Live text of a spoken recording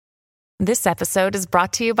This episode is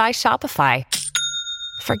brought to you by Shopify.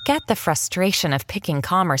 Forget the frustration of picking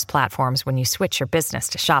commerce platforms when you switch your business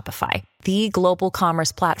to Shopify, the global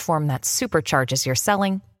commerce platform that supercharges your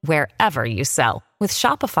selling wherever you sell. With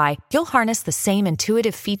Shopify, you'll harness the same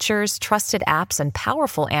intuitive features, trusted apps, and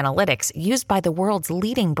powerful analytics used by the world's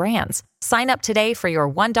leading brands. Sign up today for your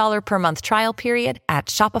 $1 per month trial period at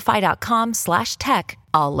shopify.com/tech,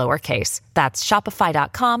 all lowercase. That's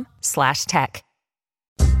shopify.com/tech.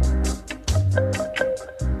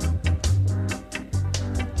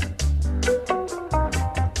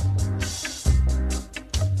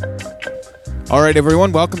 All right,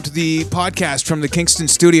 everyone, welcome to the podcast from the Kingston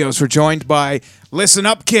Studios. We're joined by Listen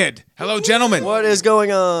Up Kid. Hello, gentlemen. What is going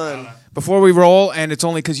on? Before we roll, and it's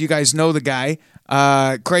only because you guys know the guy,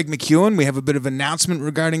 Craig McEwen, we have a bit of announcement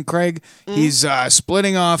regarding Craig. He's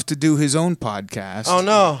splitting off to do his own podcast. Oh,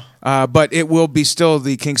 no. But it will be still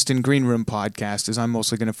the Kingston Green Room podcast, as I'm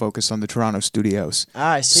mostly going to focus on the Toronto studios.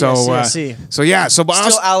 I see, So, I see. So, yeah. So,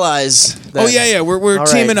 Still allies. Then. Oh, yeah. We're All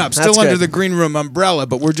teaming right. up, still That's under good. the Green Room umbrella,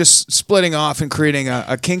 but we're just splitting off and creating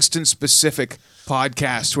a Kingston-specific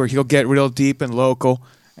podcast where he'll get real deep and local.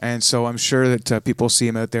 And so I'm sure that people see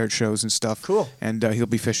him out there at shows and stuff. Cool. And he'll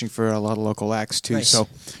be fishing for a lot of local acts, too. Nice. So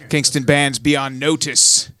Kingston bands be on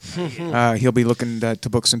notice. He'll be looking to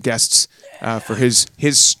book some guests for his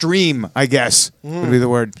stream, I guess, would be the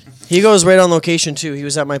word. He goes right on location, too. He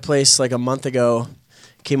was at my place like a month ago.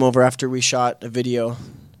 Came over after we shot a video.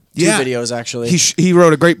 Two videos, actually. He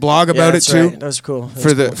wrote a great blog about it, too. Right. That was cool.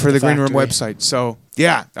 For the Green Room website. So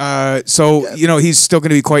yeah, he's still going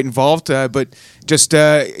to be quite involved, but just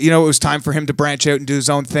it was time for him to branch out and do his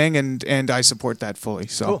own thing, and I support that fully.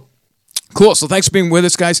 So cool. So thanks for being with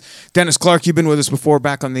us, guys. Dennis Clark, you've been with us before,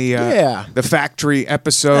 back on the factory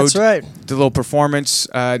episode. That's right. The little performance.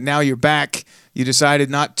 Now you're back. You decided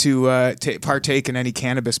not to partake in any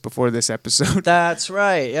cannabis before this episode. That's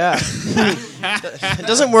right, yeah. It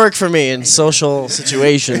doesn't work for me in social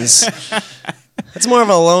situations. It's more of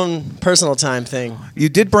a alone, personal time thing. You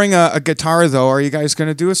did bring a guitar, though. Are you guys going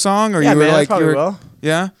to do a song? Or Yeah, you were man, I like, probably will.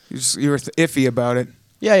 Yeah? You were iffy about it.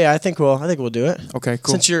 Yeah, I think we'll do it. Okay,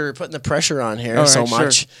 cool. Since you're putting the pressure on here All right, so sure.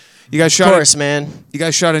 much. You guys Of course, man. You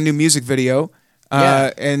guys shot a new music video.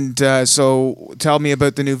 So tell me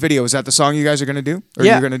about the new video. Is that the song you guys are going to do? Or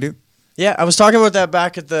you're going to do? Yeah, I was talking about that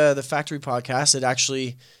back at the Factory podcast. It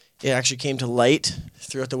actually came to light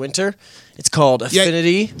throughout the winter. It's called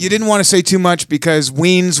Affinity. Yeah, you didn't want to say too much because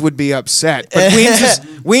Weens would be upset. But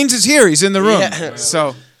Weens is here. He's in the room. Yeah.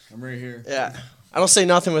 So I'm right here. Yeah. I don't say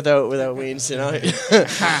nothing without Weens, you know.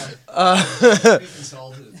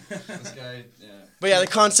 Consulted. This guy, yeah. But yeah, the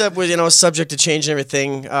concept was, subject to change and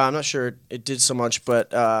everything. I'm not sure it did so much,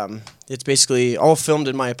 but it's basically all filmed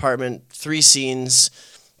in my apartment. 3 scenes,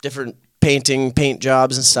 different paint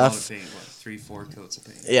jobs and stuff. A lot of paint, what, 3-4 coats of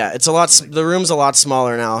paint. Yeah, it's a lot. The room's a lot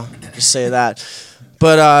smaller now. Just say that.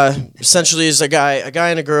 But essentially, it's a guy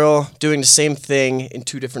and a girl doing the same thing in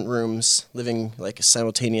 2 different rooms, living like a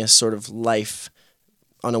simultaneous sort of life,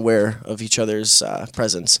 unaware of each other's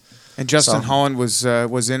presence. And Justin Holland was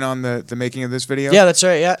in on the making of this video? Yeah, that's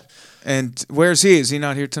right, yeah. And where's he? Is he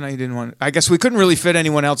not here tonight? He didn't want. I guess we couldn't really fit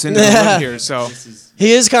anyone else into the room here, so.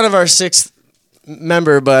 He is kind of our 6th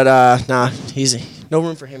member, but he's no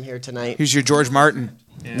room for him here tonight. He's your George Martin.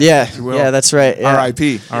 Yeah, will. yeah, that's right. Yeah.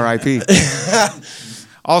 R.I.P.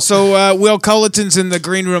 Also, Will Culleton's in the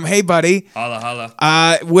green room. Hey, buddy. Holla.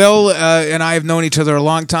 Will and I have known each other a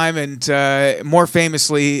long time, and more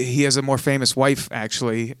famously, he has a more famous wife,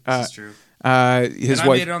 actually. That's true. His and I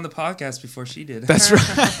wife. made it on the podcast before she did. That's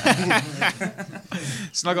right.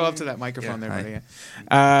 Snuggle up to that microphone there,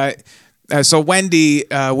 buddy. So Wendy,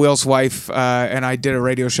 Will's wife, and I did a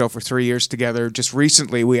radio show for 3 years together. Just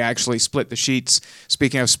recently, we actually split the sheets.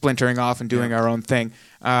 Speaking of splintering off and doing our own thing,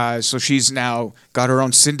 so she's now got her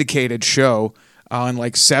own syndicated show on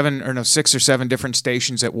like 6 or 7 different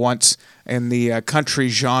stations at once in the country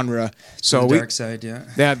genre. So the dark side, yeah.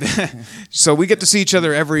 Yeah. So we get to see each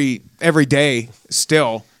other every day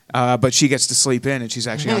still. But she gets to sleep in, and she's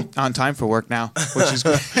actually on time for work now, which is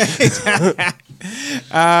great.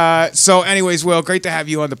 So anyways, Will, great to have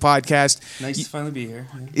you on the podcast. Nice to finally be here.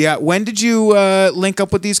 Yeah, when did you link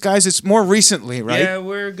up with these guys? It's more recently, right? Yeah,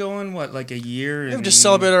 we're going, like a year? We just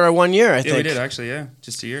celebrated our 1 year, I think. Yeah, we did, actually, yeah.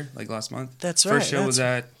 Just a year, like last month. That's right. First show was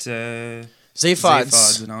at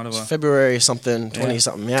Zayfods in Ottawa. February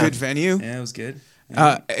 20-something, yeah. Good venue. Yeah, it was good.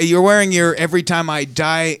 You're wearing your Every Time I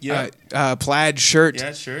Die plaid shirt.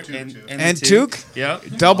 Yeah, shirt. And toque? Yeah.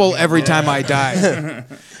 Double Every Time I Die.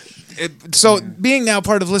 So being now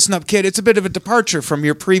part of Listen Up Kid, it's a bit of a departure from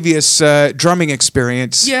your previous drumming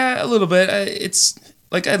experience. Yeah, a little bit.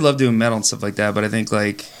 like I love doing metal and stuff like that, but I think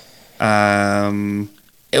like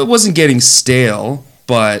it wasn't getting stale,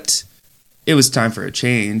 but it was time for a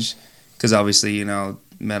change because obviously, you know,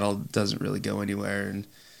 metal doesn't really go anywhere, and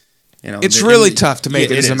you know, It's really tough to make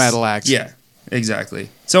it as a is. metal act. Yeah, exactly.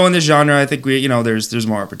 So in this genre, I think there's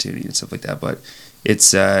more opportunity and stuff like that, but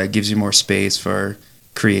it's gives you more space for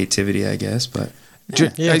creativity, I guess. But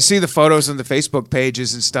I see the photos on the Facebook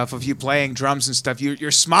pages and stuff of you playing drums and stuff.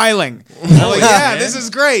 You're smiling. I'm like, yeah, man. this is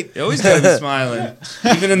great. you always gotta be smiling.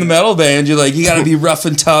 Even in the metal band, you gotta be rough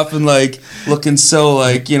and tough and like looking so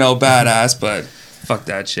like, you know, badass, but fuck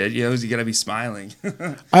that shit. You gotta be smiling.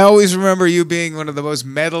 I always remember you being one of the most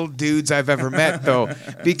metal dudes I've ever met, though,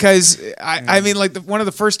 because I mean, like one of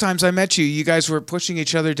the first times I met you, you guys were pushing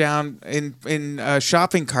each other down in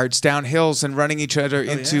shopping carts down hills and running each other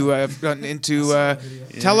into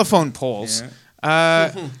telephone poles.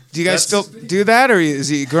 Yeah. Do you guys still do that, or is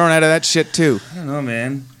he growing out of that shit too? I don't know,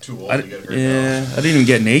 man. Too old to get hurt. Yeah, I didn't even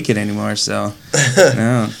get naked anymore, so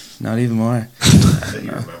no, not even more. That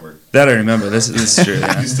you remember. That I remember. This is true.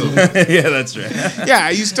 Yeah, You still yeah, that's true. Yeah,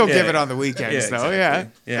 you still give Yeah. it on the weekends, though.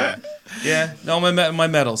 exactly. Yeah. No, my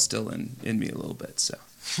metal's still in me a little bit, so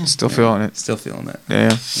Yeah, still feeling it. still feeling it.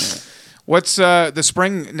 Yeah. What's the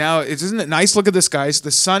spring now? Isn't it nice? Look at this, guys.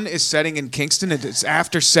 The sun is setting in Kingston, and it's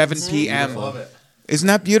after 7 p.m. love it. Isn't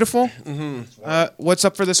that beautiful? What's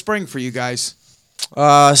up for the spring for you guys?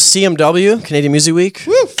 CMW, Canadian Music Week.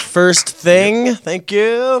 Woo! First thing. Thank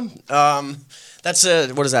you. That's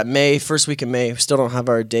what is that? May, first week of May. We still don't have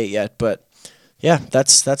our date yet, but yeah,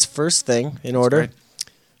 that's first thing in order.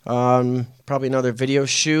 Probably another video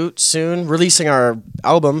shoot soon. Releasing our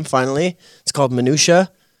album finally. It's called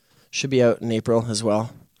Minutia. Should be out in April as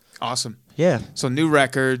well. Awesome. Yeah. So new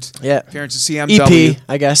records. Yeah. Appearance at CMW. EP,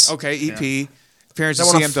 I guess. Okay, EP. Appearance I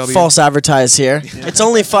at don't want CMW. to false advertise here. It's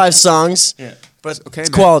only 5 songs, Yeah. but Okay,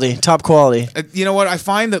 it's man. quality, top quality. You know what? I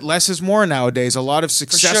find that less is more nowadays. A lot of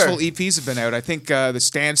successful sure. EPs have been out. I think the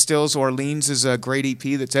Standstills Orleans is a great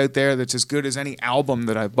EP that's out there that's as good as any album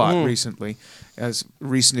that I've bought recently, as a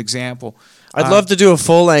recent example. I'd love to do a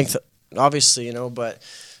full length, obviously, you know, but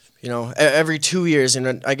you know, every 2 years,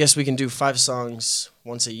 and I guess we can do 5 songs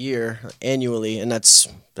once a year annually, and that's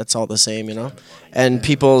all the same, you know. And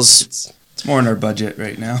people's It's more in our budget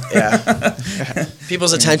right now.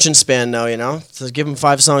 people's attention span now, you know. So give them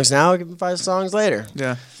 5 songs now, give them 5 songs later.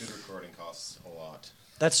 Yeah. Good recording costs a lot.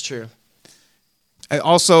 That's true.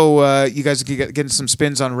 Also, you guys are getting some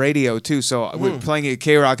spins on radio too. So we're playing at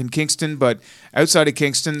K Rock in Kingston, but outside of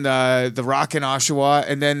Kingston, the Rock in Oshawa,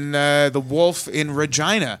 and then the Wolf in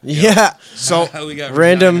Regina. Yeah. So We got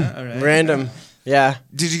Random, Regina, all right. random. Yeah.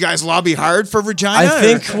 did you guys lobby hard for Regina? I or-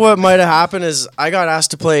 think what might have happened is we got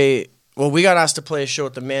asked to play a show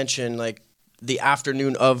at the Mansion like the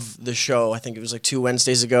afternoon of the show. I think it was like 2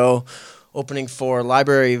 Wednesdays ago, opening for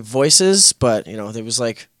Library Voices, but you know, there was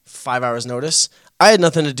like 5 hours notice. I had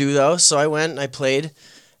nothing to do though, so I went and I played,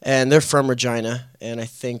 and they're from Regina, and I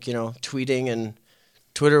think, you know, tweeting and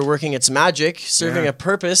Twitter working its magic, serving a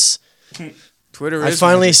purpose. Twitter I is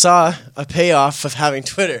finally magic. saw a payoff of having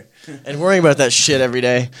Twitter and worrying about that shit every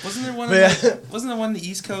day. Wasn't there one? Yeah. Wasn't there one in the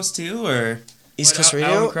East Coast too, or East What, Coast Alan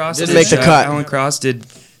Radio Cross didn't make the did- cut. Alan Cross did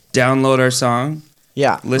download our song,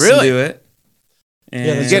 Yeah, listen really? to it. And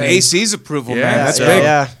Yeah, that's Get right. AC's approval, Yeah, man. That's yeah, big.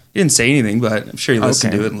 Yeah. he didn't say anything, but I'm sure he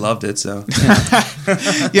listened Okay. to it and loved it. So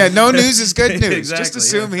Yeah, no news is good news. Just Exactly,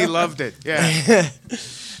 assume he loved it. Yeah.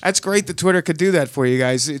 That's great that Twitter could do that for you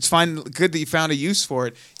guys. It's fine, good that you found a use for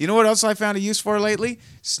it. You know what else I found a use for lately?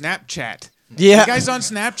 Snapchat. Yeah. You guys on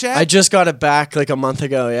Snapchat? I just got it back like a month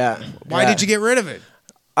ago, yeah. Why did you get rid of it?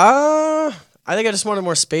 I think I just wanted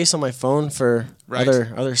more space on my phone for Right.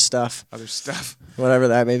 other stuff, Other stuff. whatever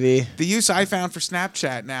that may be. The use I found for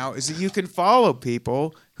Snapchat now is that you can follow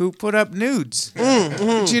people who put up nudes.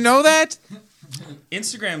 Mm-hmm. Did you know that?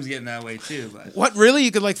 Instagram's getting that way too. But What, really?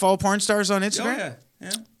 You could like follow porn stars on oh Instagram?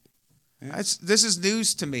 yeah. This is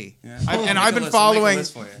news to me. Yeah. And I'll I've make been a following.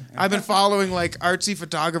 list for you. I've been following like artsy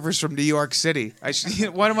photographers from New York City.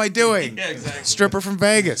 What am I doing? Yeah, exactly. Stripper from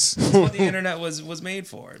Vegas. That's what the internet was made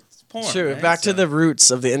for. It's porn. Sure, right? back to So- the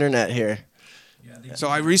roots of the internet here. So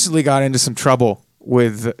I recently got into some trouble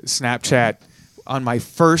with Snapchat on my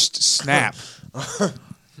first snap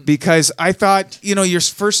because I thought, you know, your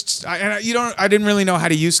first. I didn't really know how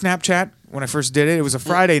to use Snapchat when I first did it. It was a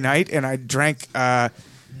Friday night, and I drank.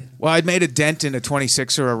 Well, I'd made a dent in a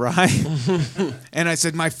 26 or a rye, and I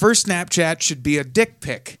said my first Snapchat should be a dick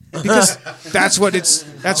pic because that's what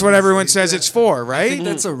everyone says it's for, I right? think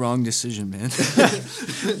that's a wrong decision, man.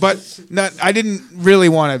 But I didn't really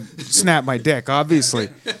want to snap my dick, obviously.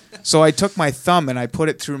 So I took my thumb and I put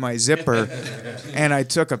it through my zipper, and I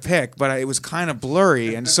took a pic, but it was kind of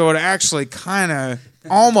blurry, and so it actually kind of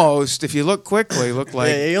almost, if you look quickly, looked like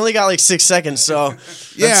Yeah, you only got like 6 seconds, so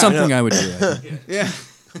yeah, That's something I would do. yeah.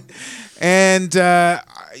 And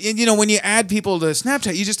you know, when you add people to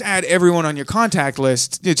Snapchat, you just add everyone on your contact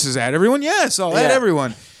list. It says add everyone. Yes, I'll add Yeah.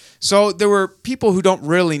 everyone. So there were people who don't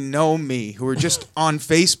really know me, who were just on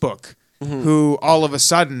Facebook, who all of a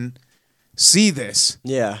sudden see this.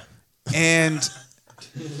 yeah. And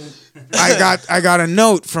I got a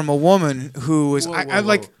note from a woman who was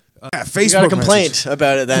Facebook. You got a complaint message.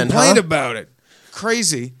 about it then, Complained huh? about it.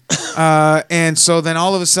 Crazy. And so then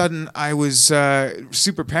all of a sudden I was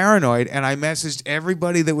super paranoid, and I messaged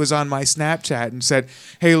everybody that was on my Snapchat and said,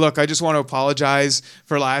 hey, look, I just want to apologize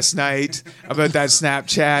for last night about that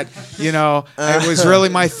Snapchat. You know, it was really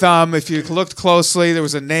my thumb. If you looked closely, there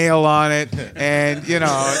was a nail on it. And, you know,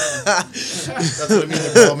 That's what I mean.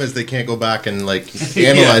 The problem is they can't go back and like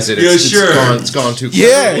analyze it. Yeah, It's, sure. it's gone too quick.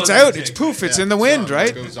 yeah, it's out. It's poof. It's in the wind, It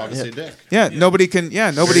right? was obviously a dick. Yeah, nobody can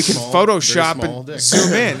small- Photoshop very small and dick.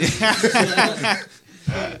 zoom in.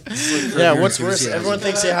 Yeah, what's worse? Everyone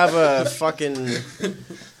thinks they have a fucking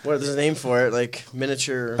what is the name for it? Like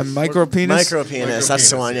miniature A micro penis? Micro penis. That's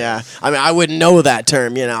the one. Yeah. I mean, I wouldn't know that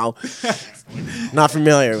term. You know, not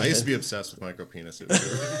familiar I with used it. to be obsessed with micro penises.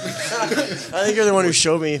 I think you're the one who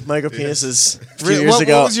showed me micro penises a few years What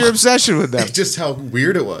ago. was your obsession with them? Just how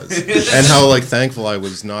weird it was, and how like thankful I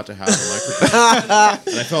was not to have a micro penis.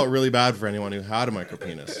 And I felt really bad for anyone who had a micro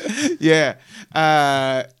penis. Yeah.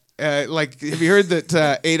 Like, have you heard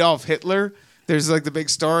that Adolf Hitler? There's like the big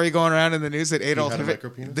story going around in the news that Adolf had a Hitler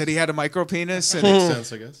micropenis? that he had a micro penis, Makes and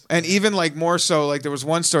sense, I guess. and even like more so, like there was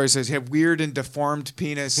one story that says he had weird and deformed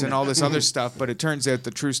penis and all this other stuff, but it turns out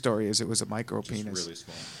the true story is it was a micro penis. Really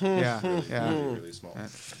small. Yeah, Really small.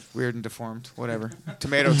 weird and deformed, whatever.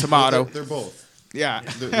 Tomato. They're both. Yeah,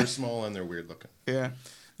 They're small and they're weird looking. yeah.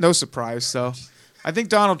 No surprise though. I think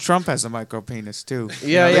Donald Trump has a micro penis too.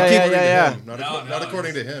 Yeah, They yeah, keep- yeah. Not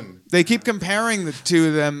according to him. They keep comparing the two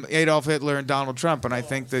of them, Adolf Hitler and Donald Trump, and I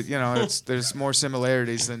think that there's more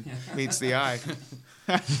similarities than meets the eye.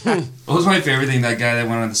 What was my favorite thing? That guy that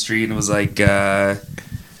went on the street and was like,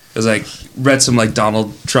 read some like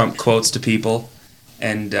Donald Trump quotes to people,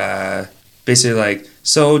 and basically like,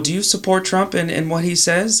 so do you support Trump and what he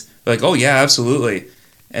says? Like, oh yeah, absolutely.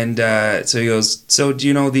 And so he goes, so do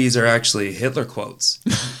you know these are actually Hitler quotes?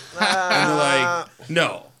 And they're like,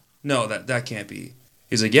 no, that can't be.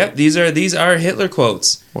 He's like, yep, these are Hitler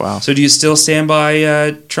quotes. Wow. So do you still stand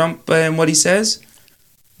by Trump and what he says?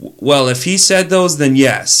 Well, if he said those, then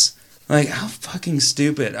yes. Like, how fucking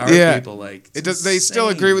stupid are people? Like, It does. They still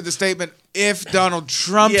agree with the statement if Donald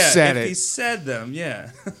Trump said if it, he said them,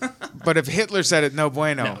 yeah. but if Hitler said it, no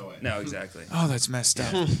bueno. No, exactly. Oh, that's messed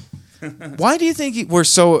up. Why do you think we're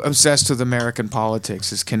so obsessed with American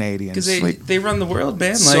politics as Canadians? Because they run the world,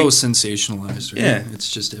 man. So Like, sensationalized, right? Yeah. It's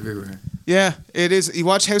just everywhere. Yeah, it is. You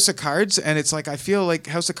watch House of Cards, and it's like I feel like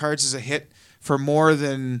House of Cards is a hit for more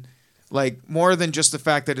than just the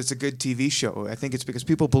fact that it's a good TV show. I think it's because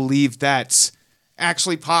people believe that's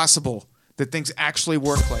actually possible, that things actually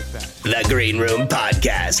work like that. The Green Room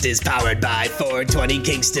Podcast is powered by 420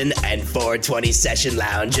 Kingston and 420 Session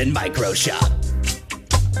Lounge and Micro Shop.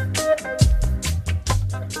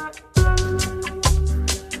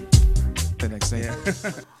 The next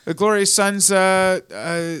thing, the Glorious Sons are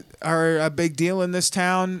a big deal in this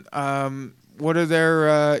town. What are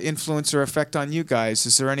their influence or effect on you guys?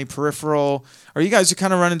 Is there any peripheral? Are you guys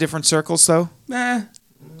kind of running different circles though? nah.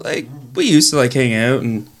 Like, we used to like hang out,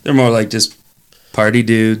 and they're more like just party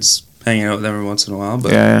dudes hanging out with them every once in a while.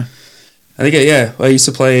 But Yeah. I think, I used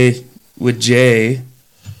to play with Jay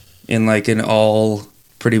in like an all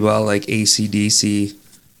pretty well like AC/DC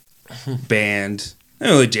band. I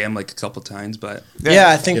only jammed like a couple times, but Yeah,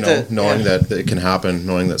 I think You know, that knowing that it can happen,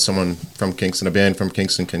 knowing that someone from Kingston, a band from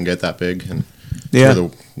Kingston, can get that big and Yeah.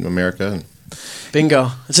 tour America. And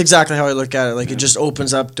bingo. That's exactly how I look at it. Like it just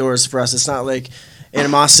opens up doors for us. It's not like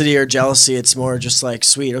animosity or jealousy. It's more just like,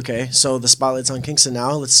 sweet, okay, so the spotlight's on Kingston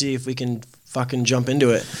now. Let's see if we can fucking jump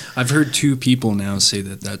into it. I've heard 2 people now say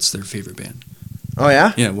that that's their favorite band. Oh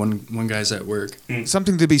yeah? Yeah, one guy's at work.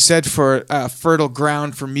 Something to be said for fertile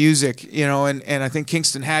ground for music, and I think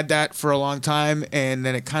Kingston had that for a long time, and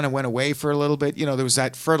then it kind of went away for a little bit. There was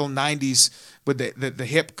that fertile 90s with the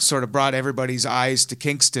hip sort of brought everybody's eyes to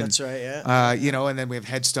Kingston. That's right, yeah. And then we have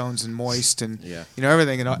Headstones and Moist and Yeah.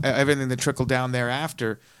 everything that trickled down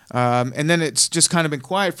thereafter. And then it's just kind of been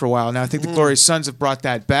quiet for a while. Now I think the Glorious Sons have brought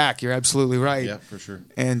that back. You're absolutely right. Yeah, for sure.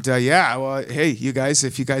 And well, hey, you guys,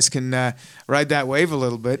 if you guys can ride that wave a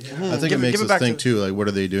little bit. I think it makes us think too. Like, what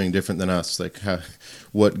are they doing different than us? Like,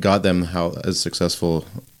 what got them as successful,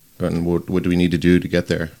 and what do we need to do to get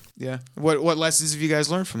there? Yeah. What lessons have you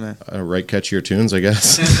guys learned from that? Write catchier tunes, I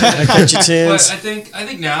guess. Catchy tunes. But I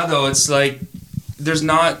think now though it's like there's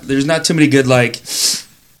not too many good like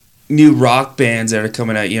new rock bands that are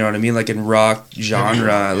coming out. You know what I mean? Like in rock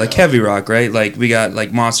genre, like heavy rock, right? Like we got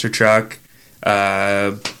like Monster Truck,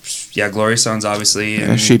 Glorious Sons, obviously,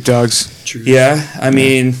 and Sheepdogs. True. yeah. I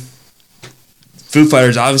mean, Foo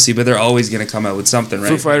Fighters, obviously, but they're always gonna come out with something, right?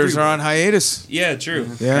 Foo Fighters are on hiatus. Yeah, true.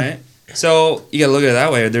 Yeah. Right? So you gotta look at it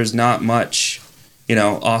that way. There's not much,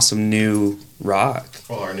 awesome new rock.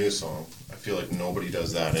 Well, our new song. I feel like nobody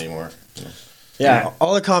does that anymore. Yeah,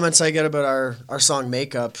 all the comments I get about our song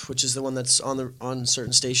 "Makeup," which is the one that's on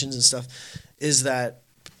certain stations and stuff, is that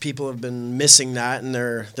people have been missing that, and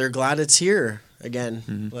they're glad it's here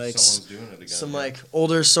again. Like Someone's doing it again. some like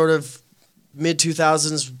older sort of mid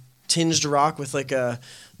 2000s tinged rock with like a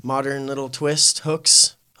modern little twist,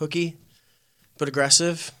 hooky, but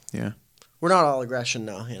aggressive. Yeah. We're not all aggression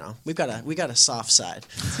now, we got a soft side,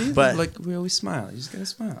 but Like we always smile. You just gotta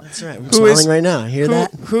smile. that's right. I'm Who is- smiling right now. Hear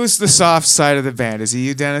that? Who's the soft side of the band? Is it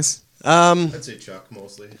you, Dennis? I'd say Chuck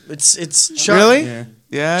mostly. It's Chuck, Really? Yeah.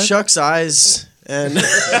 Yeah. Chuck's eyes and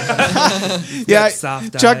Yeah.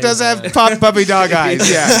 soft Chuck eyes, does have puppy dog eyes.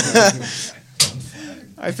 Yeah.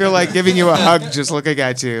 I feel like giving you a hug just looking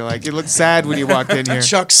at you. Like you looked sad when you walked in here.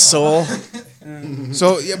 Chuck's soul.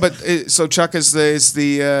 So yeah, but so Chuck is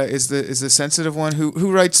the sensitive one.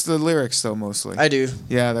 Who writes the lyrics though mostly? I do.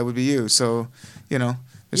 Yeah, that would be you. So there's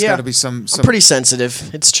Yeah. got to be some. I'm pretty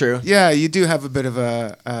sensitive. It's true. Yeah, you do have a bit of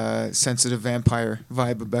a sensitive vampire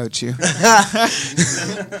vibe about you.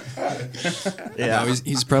 Yeah. No,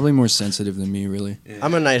 he's probably more sensitive than me, really.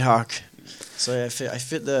 I'm a Nighthawk, so I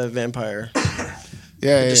fit the vampire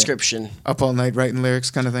Yeah, description. Up all night writing lyrics,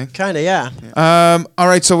 kind of thing. Kind of, yeah. All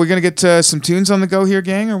right, so we're gonna get some tunes on the go here,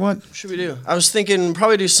 gang, or what? What should we do? I was thinking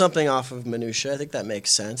probably do something off of Minutia. I think that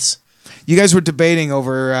makes sense. You guys were debating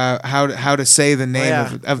over how to say the name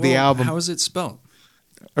yeah. of the album How is it spelled?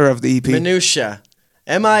 or of the EP. Minutia.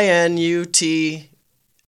 MINUTIAE.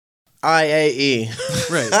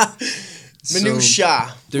 Right.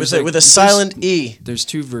 Minutia. there's With a silent E. There's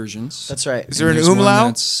two versions. That's right. Is there an There's one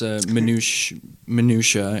umlaut? that's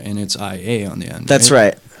minutia, and it's IA on the end. That's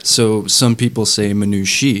right. So some people say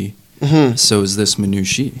minushi. So is this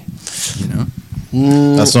minushi?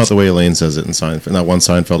 That's not the way Elaine says it in Seinfeld, in that one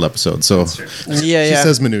Seinfeld episode. So Yeah, she yeah.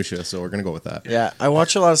 says minutia, so we're gonna go with that. Yeah, I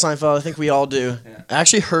watch a lot of Seinfeld. I think we all do. I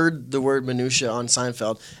actually heard the word minutia on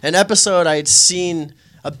Seinfeld. An episode I'd seen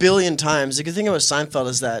a billion times. The good thing about Seinfeld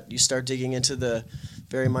is that you start digging into the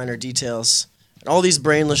very minor details. And all these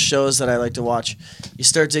brainless shows that I like to watch, you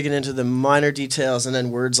start digging into the minor details, and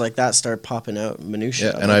then words like that start popping out. Minutia.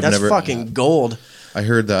 Yeah, and Like, I've that's never- fucking gold. I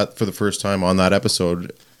heard that for the first time on that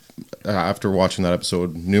episode, after watching that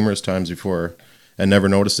episode numerous times before, and never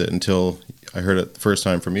noticed it until I heard it the first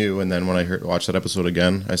time from you. And then when I watched that episode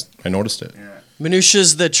again, I noticed it.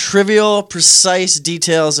 Minutia's the trivial, precise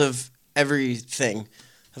details of everything,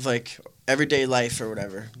 of like everyday life or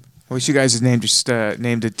whatever. I wish you guys had named it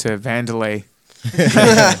to Vandalay.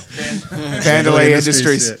 Vandalay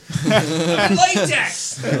Industries.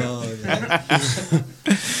 Latex.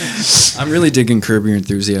 I'm really digging Curb Your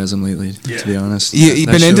Enthusiasm lately, to be honest. You've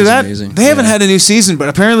been into show's that? amazing. They haven't Yeah. had a new season, but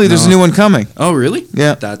apparently there's a new one coming. Oh, really?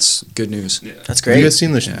 Yeah. That's good news. That's Have great. you guys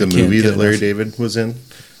seen the I the can't movie get that Larry enough. David was in?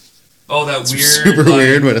 Oh, that weird, Super like,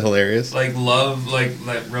 weird, but hilarious. like love, like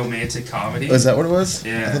that romantic comedy. Oh, is that what it was?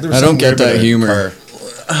 Yeah. thought there was I don't something get weird about that a humor. car.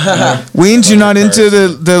 Weens, you're not into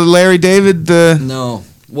the Larry David? No.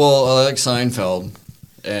 Well, I like Seinfeld.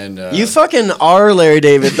 And You fucking are Larry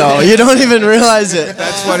David, though. You don't even realize it.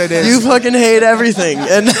 That's what it is. You fucking hate everything,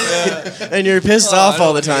 and and you're pissed off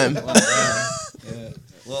all the time.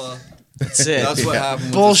 Well, That's it. that's what happened.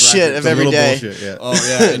 With Bullshit This of record. every Little day. bullshit, yeah. Oh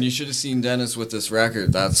yeah, and you should have seen Dennis with this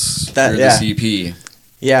record. That's That- or yeah. this EP.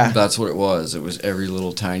 Yeah, That's what it was. It was every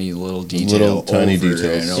little tiny little detail. Little tiny over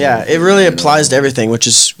details. and yeah. over It really and applies to over. everything, which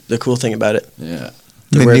is the cool thing about it. Yeah.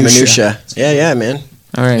 The word Minutia. minutia. Yeah, man.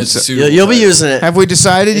 All right. It's So, suitable You'll be title. using it. have we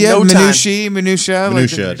decided In yet? no time. Minutia?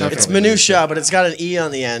 Minutia, definitely. It's minutia, but it's got an e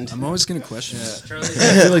on the end. I'm always going to question it.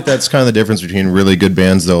 I feel like that's kind of the difference between really good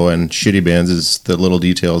bands, though, and shitty bands is the little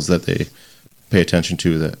details that they pay attention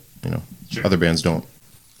to that, other bands don't.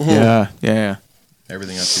 Yeah. Everything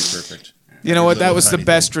Everything has to be perfect. You know what? That Little was the tiny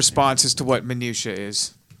best response as to what minutia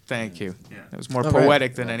is. Thank you. Yeah. It was more Oh,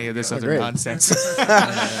 poetic than any of this other great. nonsense.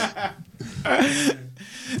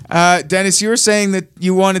 Dennis, you were saying that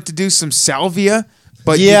you wanted to do some salvia,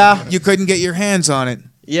 but Yeah. you couldn't get your hands on it.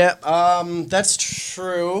 Yeah, that's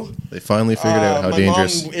true. They finally figured out how my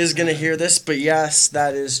dangerous. mom is gonna hear this, but yes,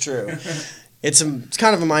 that is true. It's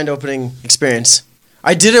kind of a mind-opening experience.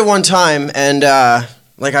 I did it one time, and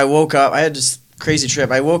like I woke up. I had this crazy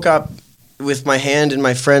trip. I woke up with my hand in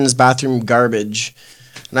my friend's bathroom garbage,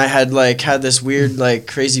 and I had this weird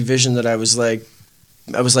crazy vision that I was like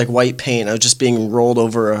white paint. I was just being rolled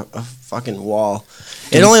over a fucking wall.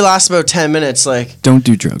 It only lasts about 10 minutes. Don't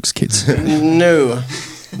do drugs, kids.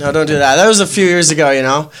 No, don't do that. That was a few years ago, you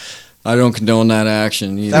know. I don't condone that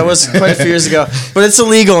action either. That was quite a few years ago, but it's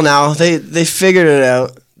illegal now. They figured it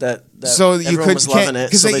out that So you everyone was loving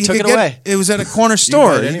it, so they took it away. It was at a corner You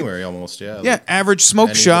store. can get anywhere almost, yeah. Yeah, average smoke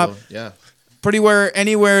Any shop. little- yeah.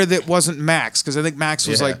 Anywhere that wasn't Max, because I think Max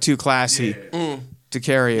was Yeah. too classy to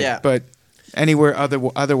carry it. Yeah. But anywhere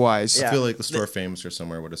otherwise, Yeah. I feel like the store Famous or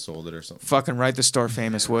somewhere would have sold it or something. fucking right, the store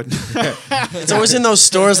Famous would. It's always in those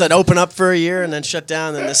stores that open up for a year and then shut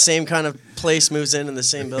down, and the same kind of place moves in the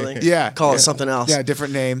same building. Yeah, call yeah. it something else. Yeah,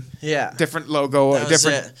 different name, Yeah. different logo, That was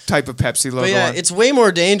different it. type of Pepsi logo. But yeah, on. it's way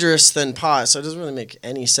more dangerous than pot, so it doesn't really make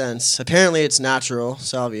any sense. Apparently, it's natural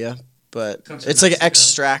salvia, but Comes from it's like an Mexico.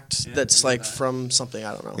 extract that's from something,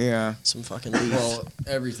 I don't know. yeah. Some fucking leaf. Well,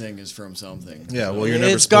 everything is from something. Yeah, well, you're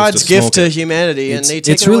never It's supposed God's to gift smoke to it. humanity, and they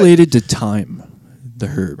take It's it away. related to time, the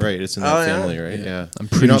herb. Right, it's in Oh, that yeah? family, right? Yeah. I'm You're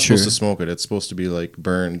pretty not supposed sure. to smoke it. It's supposed to be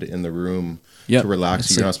burned in the room Yep. to relax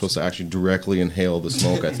It's you. You're like- not supposed to actually directly inhale the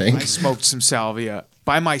smoke, I I think. smoked some salvia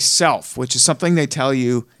by myself, which is something they tell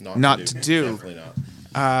you not to do. Definitely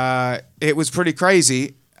not. It was pretty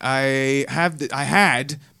crazy. I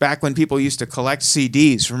had back when people used to collect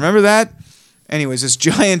CDs. Remember that? Anyways, this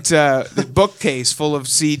giant bookcase full of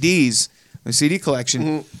CDs, a CD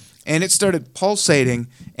collection, and it started pulsating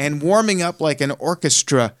and warming up like an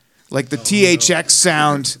orchestra, like the THX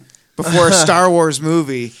sound before a Star Wars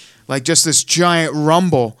movie, like just this giant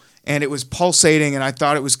rumble. And it was pulsating, and I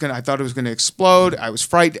thought it was gonna explode. I was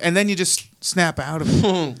frightened, and then you just snap out of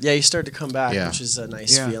it. Yeah, you start to come back, Yeah. which is a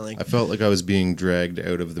nice Yeah. feeling. I felt like I was being dragged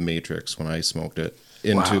out of the Matrix when I smoked it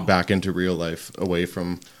back into real life, away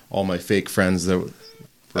from all my fake friends that were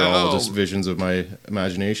all just visions of my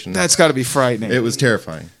imagination. That's got to be frightening. It was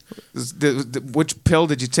terrifying. Which pill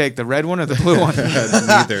did you take? The red one or the blue one?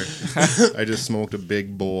 Neither. I just smoked a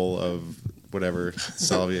big bowl of whatever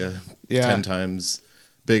salvia, Yeah. 10 times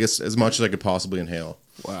biggest, as much as I could possibly inhale.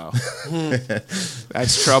 Wow,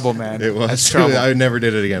 that's trouble, man. It was. That's trouble. I never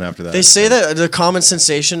did it again after that. They say that the common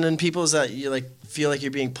sensation in people is that you feel like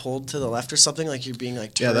you're being pulled to the left or something, like you're being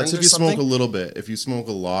turned. Yeah, that's if or you something. smoke a little bit. If you smoke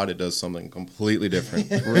a lot, it does something completely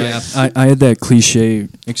different. Yeah, I had that cliche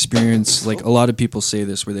experience. Like a lot of people say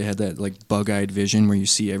this, where they had that bug-eyed vision where you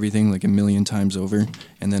see everything a million times over,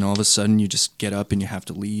 and then all of a sudden you just get up and you have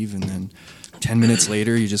to leave, and then 10 minutes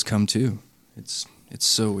later you just come to. It's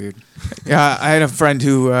so weird. Yeah, I had a friend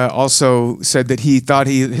who also said that he thought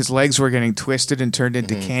his legs were getting twisted and turned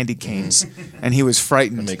into candy canes, and he was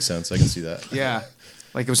frightened. That makes sense. I can see that. Yeah,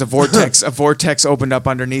 like it was a vortex. A vortex opened up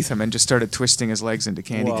underneath him and just started twisting his legs into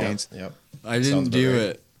candy canes. Yep. I didn't Sounds about do right.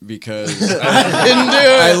 it because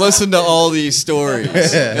I listened to all these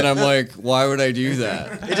stories, and I'm like, why would I do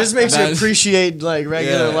that? It just makes you That- appreciate regular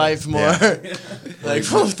Yeah. life more.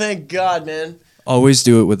 Oh, thank God, man. Always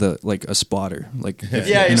do it with a spotter,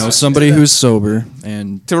 Yeah, somebody who's sober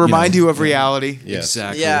and To remind you of reality. Yes.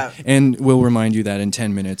 exactly, Yeah. and will remind you that in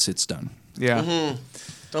 10 minutes it's done. Yeah.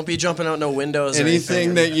 Don't be jumping out no windows. or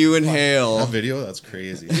Anything that you That inhale, video, that's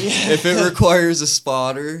crazy. if it requires a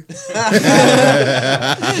spotter,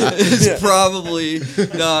 it's probably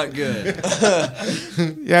not good.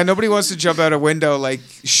 Yeah, nobody wants to jump out a window like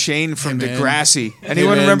Shane from Hey, man. Degrassi. Hey,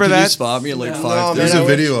 Anyone man, remember can you that? spot me at No, 5:30? There's man, a I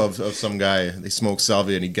video of some guy, they smoke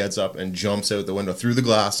salvia, and he gets up and jumps out the window through the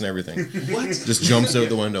glass and everything. What? Just jumps out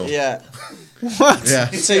the window. Yeah. What? Yeah.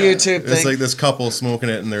 It's a YouTube It's thing. like this couple smoking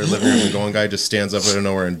it in their living room, and one guy just stands up out of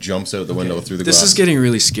nowhere and jumps out the window through the This glass. is getting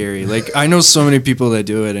really scary. I know so many people that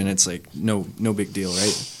do it, and it's no big deal,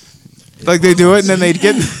 right? Like they do it and then they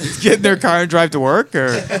get in their car and drive to work, or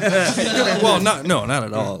Well, not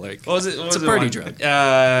at all. What was it? What It's was a it party drug.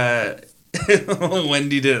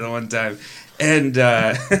 Wendy did it one time, and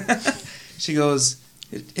she goes,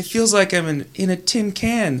 "It feels like I'm in a tin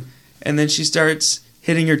can," and then she starts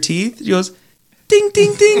hitting her teeth. She goes, "Ding,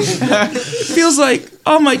 ding, ding!" It feels like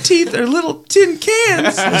all my teeth are little tin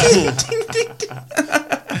cans. Ding, ding, ding, ding.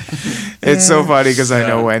 it's so funny because I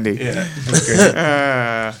know Wendy.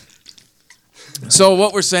 Yeah. So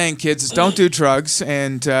what we're saying, kids, is don't do drugs,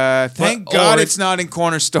 and thank God it's not in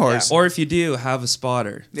corner stores. Or if you do, have a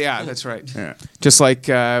spotter. Yeah, that's right. Yeah. Just like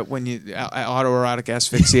when you autoerotic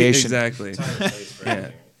asphyxiation. Exactly.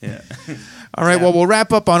 Yeah. All right, well, we'll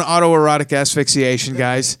wrap up on autoerotic asphyxiation,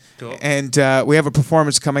 guys. Cool. And we have a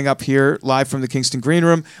performance coming up here, live from the Kingston Green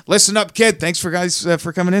Room. Listen up, kid. Thanks for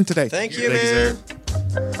coming in today. Thank you, Thank you, man.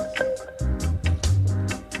 sir.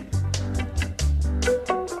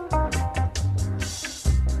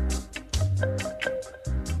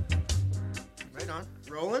 Right on.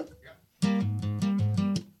 Rolling?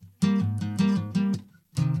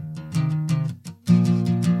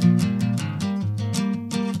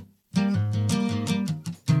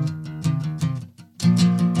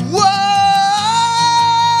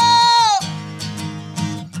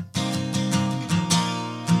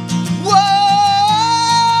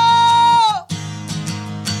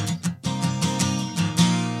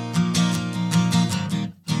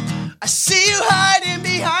 I see you hiding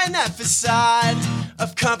behind that facade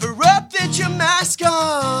of cover up that your mask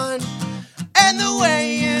on, and the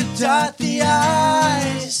way you dot the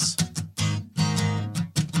eyes.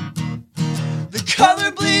 The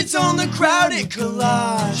color bleeds on the crowded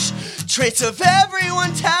collage, traits of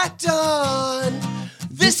everyone tacked on.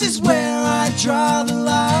 This is where I draw the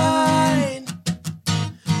line.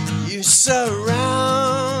 You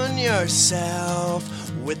surround yourself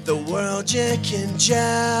with the world you can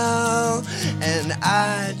gel, and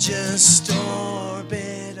I just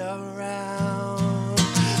orbit around.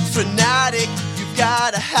 Fanatic, you've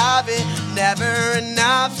gotta have it, never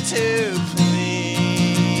enough to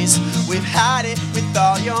please. We've had it with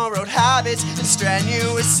all your old habits and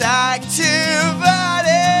strenuous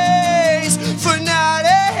activities.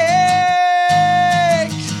 Fanatic,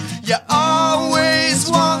 you always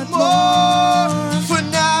want more.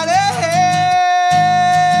 Fanatic,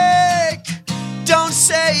 don't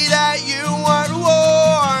say that you weren't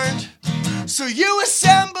warned. So you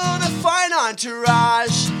assembled a fine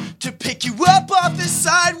entourage to pick you up off the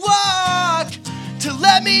sidewalk, to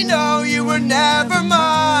let me know you were never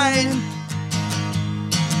mine.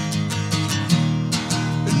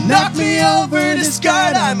 Knock me over,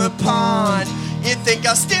 discard I'm a pawn. You think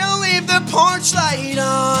I'll still leave the porch light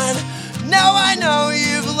on? Now I know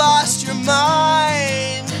you've lost your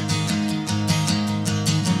mind.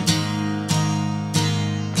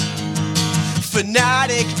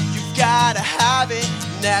 Fanatic, you've gotta have it,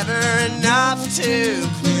 never enough to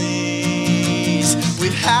please.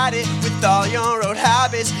 We've had it with all your old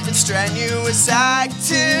habits and strenuous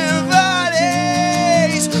activities.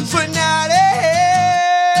 Fanatic,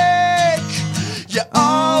 you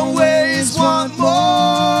always want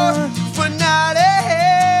more. Fanatic,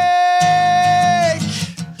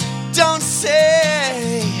 don't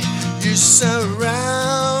say you're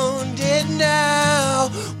surrounded now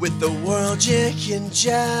with the world you can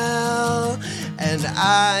gel, and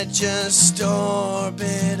I just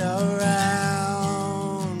orbit around.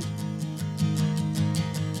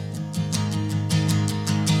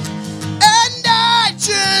 And I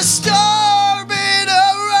just orbit around.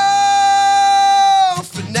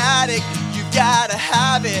 Fanatic, you gotta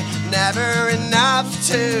have it, never enough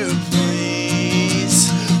to please.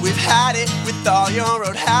 We've had it with all your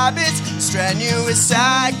old habits, strenuous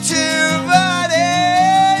activities.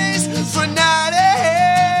 Fanatic,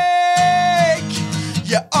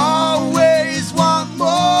 you always want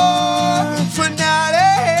more. Fanatic,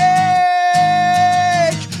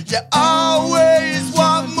 you always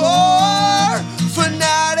want more.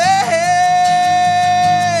 Fanatic,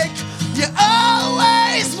 you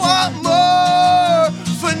always want more.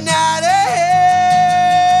 Fanatic,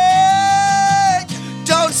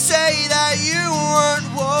 don't say that you weren't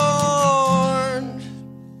warned.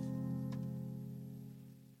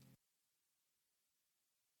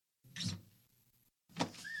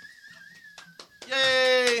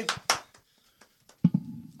 Yay!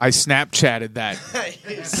 I Snapchatted that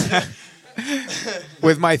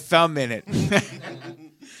with my thumb in it. Your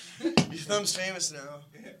thumb's famous now.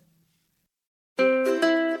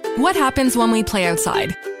 What happens when we play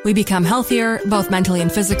outside? We become healthier, both mentally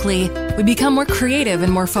and physically. We become more creative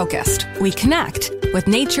and more focused. We connect with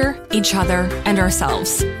nature, each other, and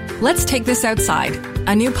ourselves. Let's Take This Outside,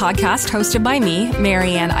 a new podcast hosted by me,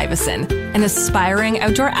 Marianne Iveson, an aspiring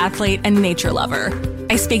outdoor athlete and nature lover.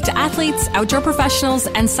 I speak to athletes, outdoor professionals,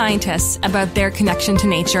 and scientists about their connection to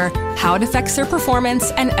nature, how it affects their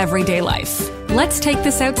performance, and everyday life. Let's Take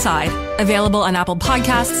This Outside, available on Apple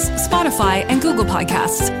Podcasts, Spotify, and Google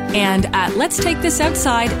Podcasts, and at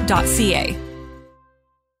letstakethisoutside.ca.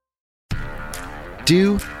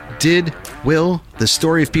 Do, Did, Will, the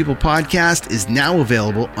Story of People podcast is now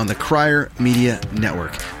available on the Crier Media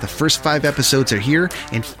Network. The first 5 episodes are here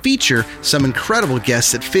and feature some incredible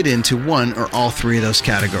guests that fit into one or all 3 of those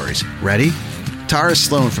categories. Ready? Tara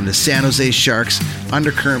Sloan from the San Jose Sharks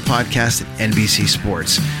Undercurrent podcast at NBC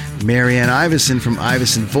Sports. Marianne Iveson from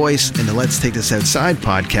Iveson Voice and the Let's Take This Outside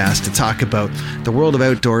podcast to talk about the world of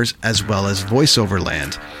outdoors as well as voiceover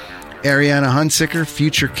land. Ariana Hunsicker,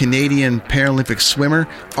 future Canadian Paralympic swimmer,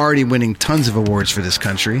 already winning tons of awards for this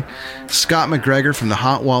country. Scott McGregor from the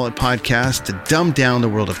Hot Wallet podcast to dumb down the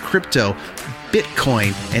world of crypto,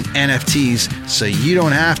 Bitcoin, and NFTs so you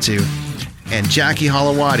don't have to. And Jackie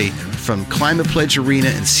Holowati from Climate Pledge Arena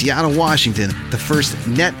in Seattle, Washington, the first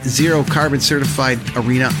net zero carbon certified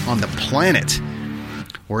arena on the planet.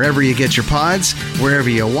 Wherever you get your pods, wherever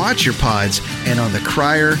you watch your pods, and on the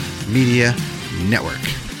Crier Media Network.